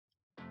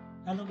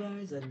Hello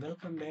guys and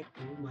welcome back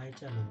to my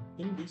channel.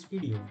 In this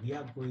video we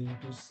are going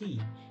to see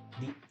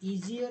the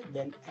easier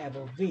than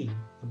ever way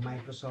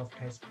Microsoft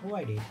has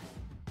provided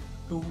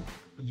to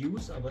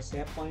use our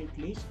SharePoint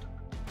list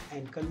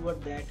and convert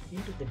that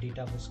into the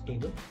Dataverse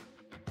table.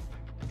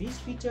 This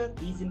feature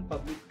is in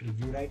public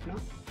preview right now,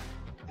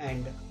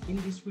 and in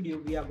this video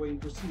we are going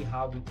to see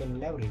how we can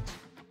leverage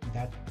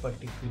that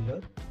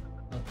particular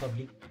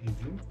public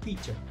preview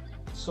feature.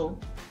 So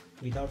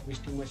without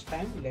wasting much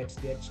time, let's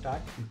get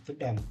started with the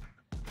demo.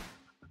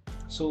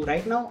 So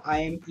right now I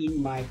am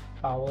in my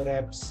Power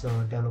Apps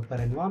developer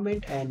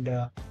environment, and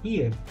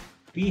here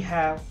we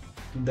have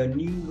the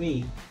new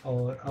way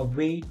or a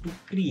way to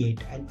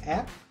create an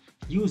app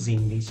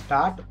using the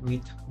start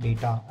with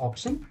data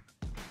option.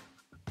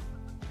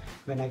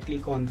 When I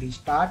click on the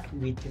start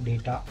with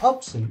data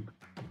option,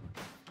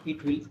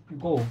 it will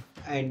go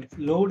and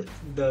load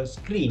the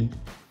screen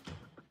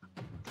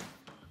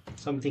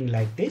something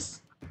like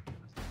this.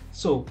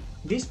 So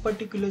this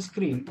particular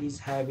screen is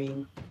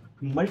having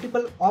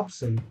multiple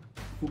options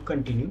to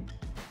continue.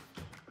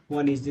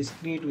 One is this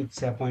create with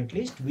SharePoint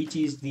list, which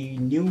is the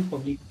new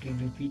public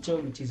preview feature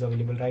which is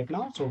available right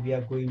now. So we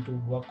are going to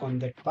work on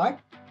that part,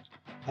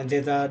 and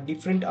there are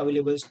different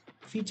available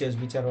features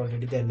which are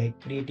already there, like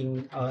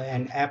creating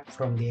an app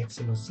from the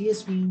Excel or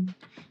CSV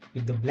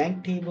with the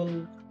blank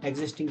table,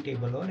 existing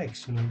table or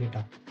external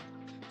data.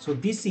 So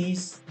this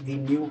is the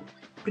new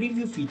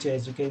preview feature.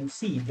 As you can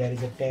see, there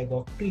is a tag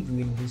of preview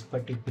in this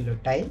particular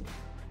tile.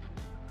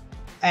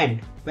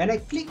 And when I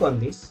click on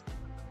this,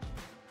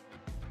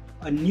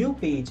 a new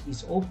page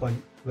is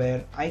open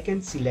where I can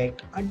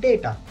select a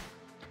data.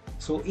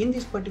 So in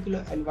this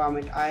particular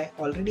environment, I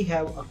already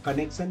have a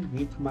connection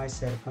with my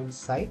SharePoint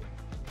site.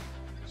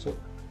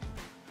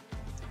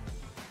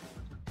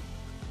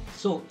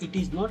 So it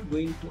is not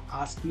going to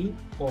ask me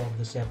for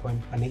the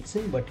SharePoint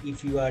connection, but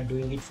if you are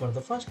doing it for the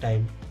first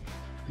time,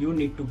 you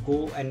need to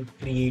go and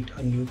create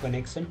a new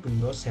connection to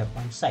your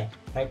SharePoint site.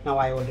 Right now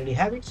I already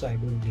have it, so I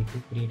don't need to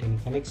create any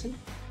connection.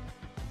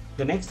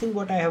 The next thing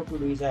what I have to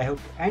do is I have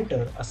to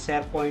enter a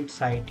SharePoint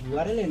site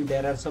URL, and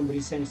there are some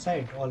recent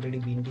sites already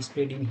being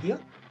displayed in here.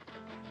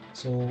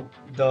 So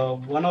the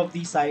one of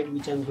the site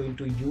which I'm going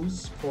to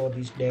use for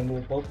this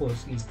demo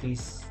purpose is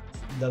this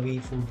the way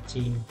food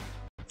chain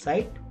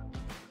site.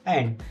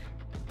 And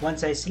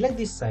once I select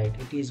this site,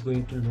 it is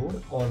going to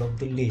load all of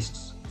the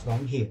lists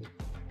from here.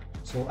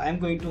 So I'm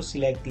going to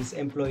select this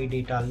employee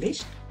data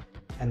list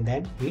and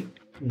then hit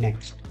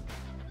next.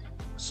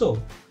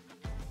 So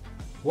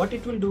what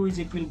it will do is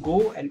it will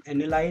go and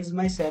analyze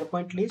my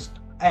SharePoint list,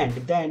 and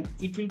then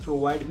it will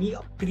provide me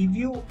a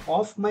preview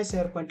of my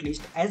SharePoint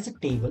list as a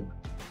table.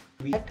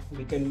 We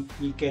can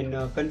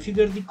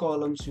configure the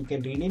columns, you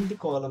can rename the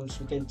columns,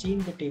 you can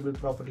change the table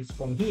properties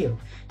from here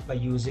by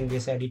using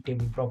this edit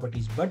table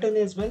properties button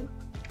as well.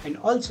 And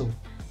also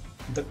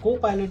the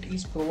Copilot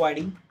is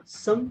providing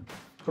some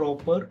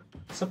proper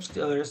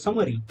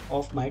summary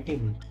of my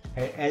table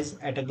as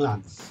at a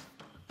glance.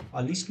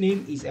 A list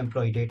name is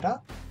employee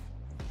data.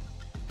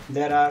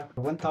 There are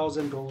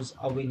 1000 rows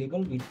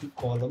available with the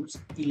columns,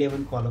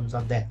 11 columns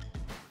are there.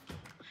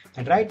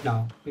 And right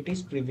now it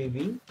is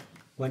previewing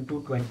 1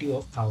 to 20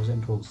 of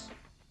 1000 rows.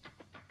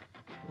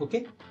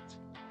 Okay.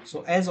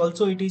 So as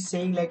also it is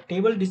saying like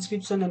table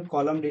description and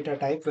column data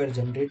type were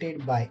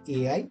generated by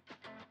AI,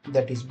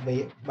 that is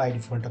by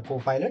default a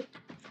Copilot.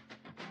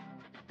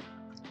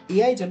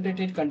 AI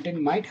generated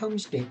content might have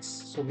mistakes,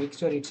 so make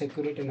sure it's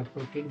accurate and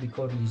appropriate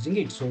before using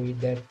it. So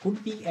there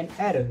could be an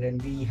error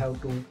and we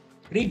have to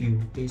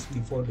review this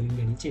before doing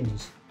any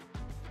changes.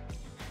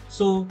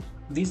 So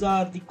these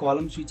are the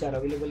columns which are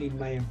available in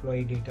my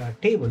employee data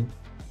table,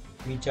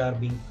 which are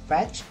being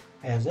fetched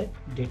as a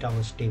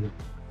Dataverse table.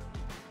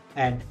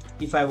 And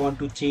if I want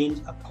to change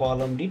a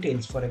column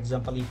details, for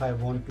example, if I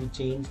want to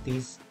change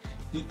this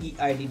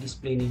EEID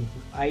display name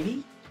to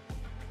ID,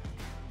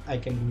 I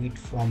can do it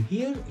from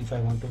here. If I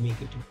want to make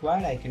it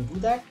required, I can do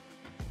that.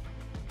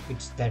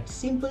 It's that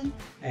simple.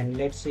 And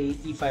let's say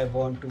if I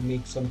want to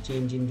make some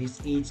change in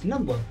this age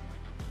number,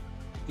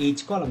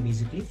 age column,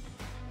 basically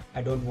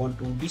I don't want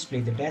to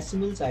display the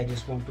decimals, I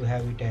just want to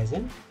have it as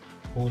an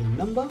whole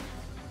number.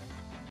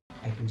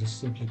 I can just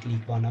simply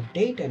click on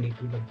update and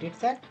it will update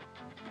that.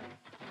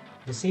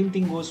 The same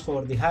thing goes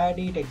for the hire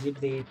date, exit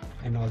date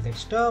and all that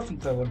stuff.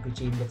 If I want to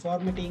change the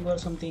formatting or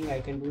something,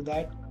 I can do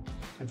that.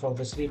 And for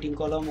this rating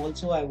column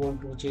also, I want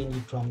to change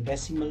it from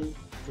decimal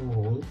to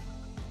whole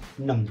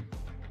number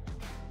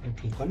and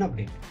click on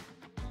update.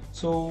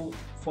 So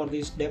for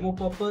this demo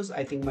purpose,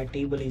 I think my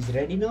table is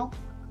ready now.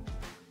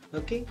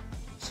 Okay,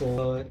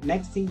 so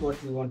next thing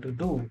what we want to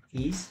do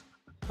is,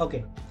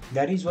 okay,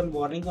 there is one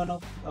warning on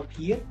up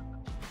here.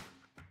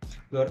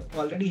 We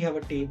already have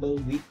a table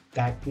with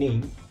that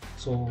name,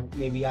 so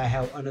maybe I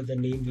have another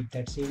name with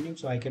that same name,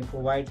 so I can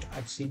provide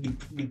a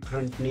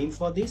different name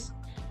for this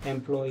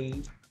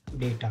employee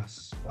data,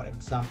 for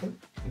example,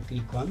 and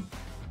click on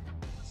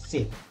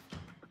save.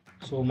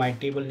 So my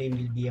table name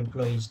will be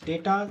employees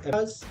data,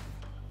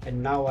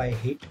 and now I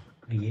hit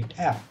create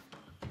app.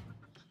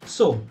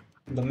 So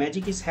the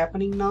magic is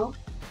happening now.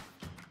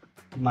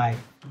 my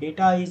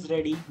data is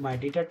ready, my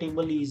data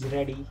table is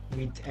ready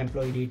with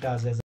employee data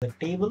as a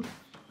table,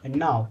 and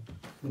now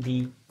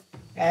the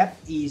app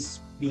is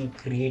being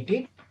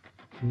created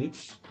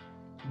with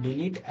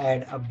delete,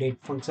 add, update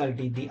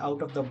functionality, the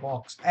out of the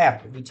box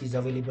app which is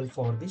available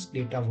for this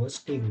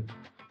Dataverse table.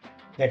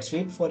 Let's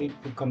wait for it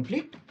to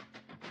complete.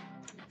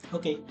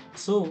 Okay,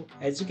 so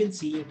as you can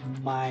see,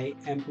 my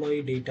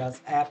employee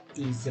data's app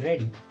is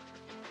ready,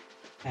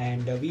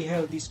 and we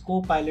have this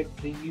Copilot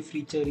review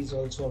feature is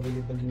also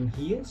available in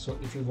here. So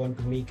if you want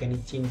to make any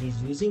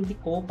changes using the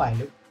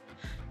Copilot,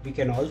 we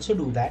can also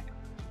do that.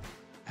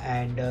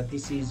 And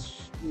this is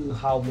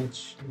how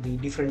much the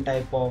different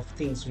type of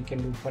things we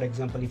can do. For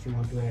example, if you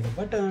want to add a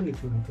button,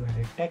 if you want to add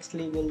a text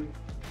label, you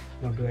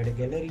want to add a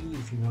gallery,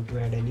 if you want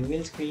to add an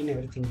email screen,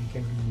 everything we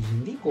can do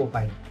using the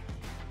Copilot.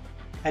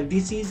 And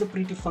this is a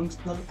pretty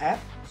functional app,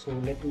 so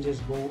let me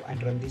just go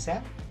and run this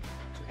app.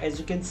 So as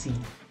you can see,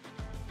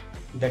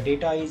 the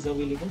data is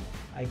available.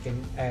 I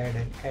can add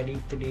and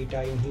edit the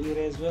data in here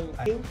as well.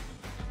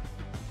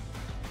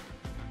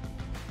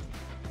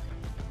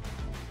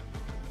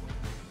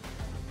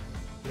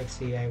 Let's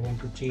say I want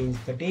to change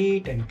the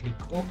date and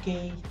click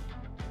OK.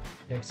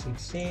 Let's hit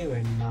save,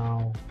 and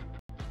now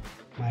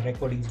my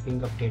record is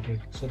being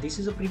updated. So this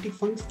is a pretty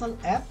functional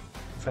app.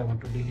 If I want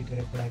to delete a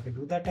record, I can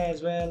do that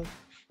as well.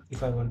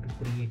 If I want to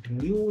create a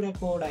new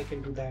record, I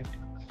can do that.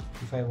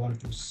 If I want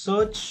to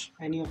search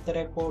any of the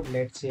record,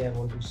 let's say I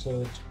want to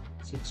search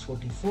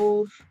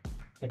 644,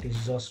 that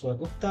is Joshua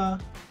Gupta,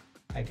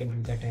 I can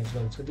do that as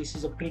well. So this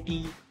is a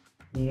pretty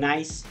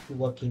nice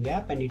working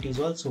app, and it is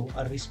also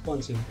a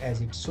responsive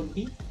as it should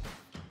be,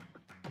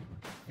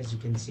 as you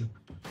can see,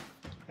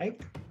 right?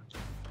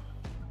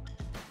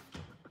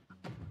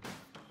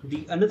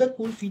 The another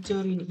cool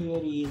feature in here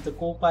is the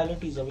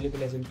Copilot is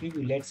available as a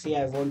preview. Let's say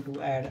I want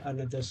to add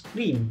another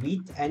screen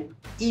with an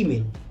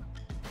email.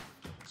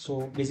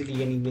 So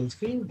basically an email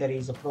screen, there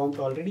is a prompt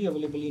already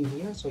available in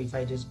here. So if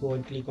I just go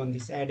and click on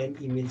this add an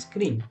email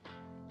screen,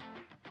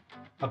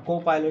 a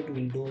Copilot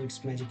will do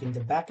its magic in the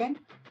backend.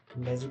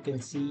 And as you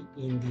can see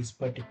in this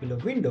particular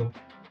window,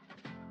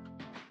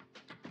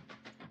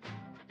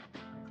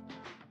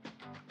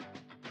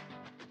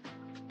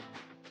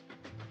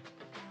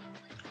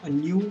 a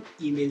new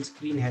email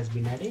screen has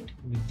been added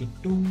with the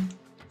to,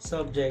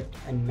 subject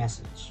and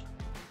message,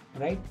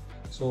 right?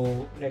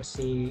 So let's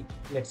see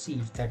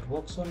if that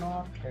works or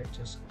not. Let's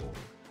just go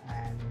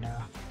and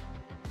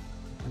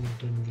put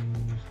it in the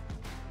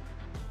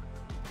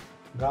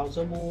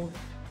browser mode,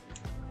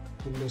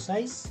 window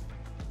size,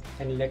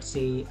 and let's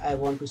say I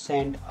want to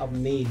send a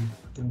mail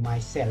to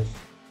myself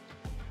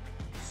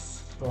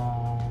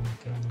from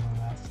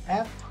Canvas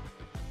app,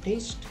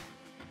 paste,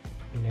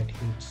 let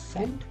hit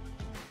send.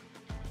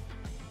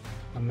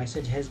 A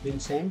message has been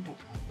sent.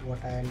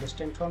 What I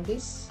understand from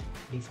this,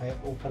 if I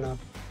open up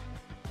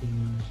the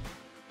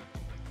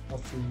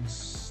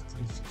Office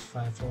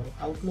 365 or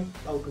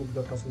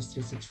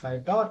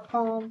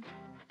outlook.office365.com,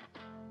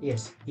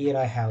 yes, here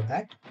I have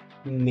that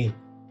mail,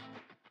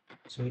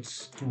 so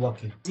it's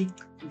working.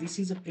 This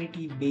is a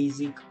pretty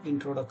basic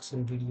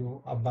introduction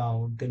video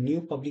about the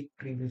new public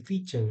preview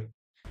feature,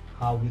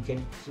 how we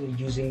can,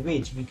 using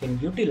which we can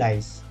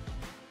utilize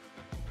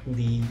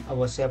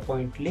our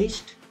SharePoint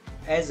list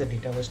as a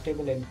Dataverse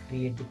table and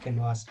create the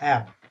Canvas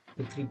app,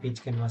 the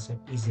 3-page Canvas app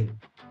easily.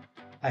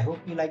 I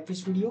hope you like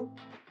this video.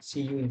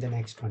 See you in the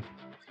next one.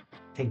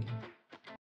 Thank you.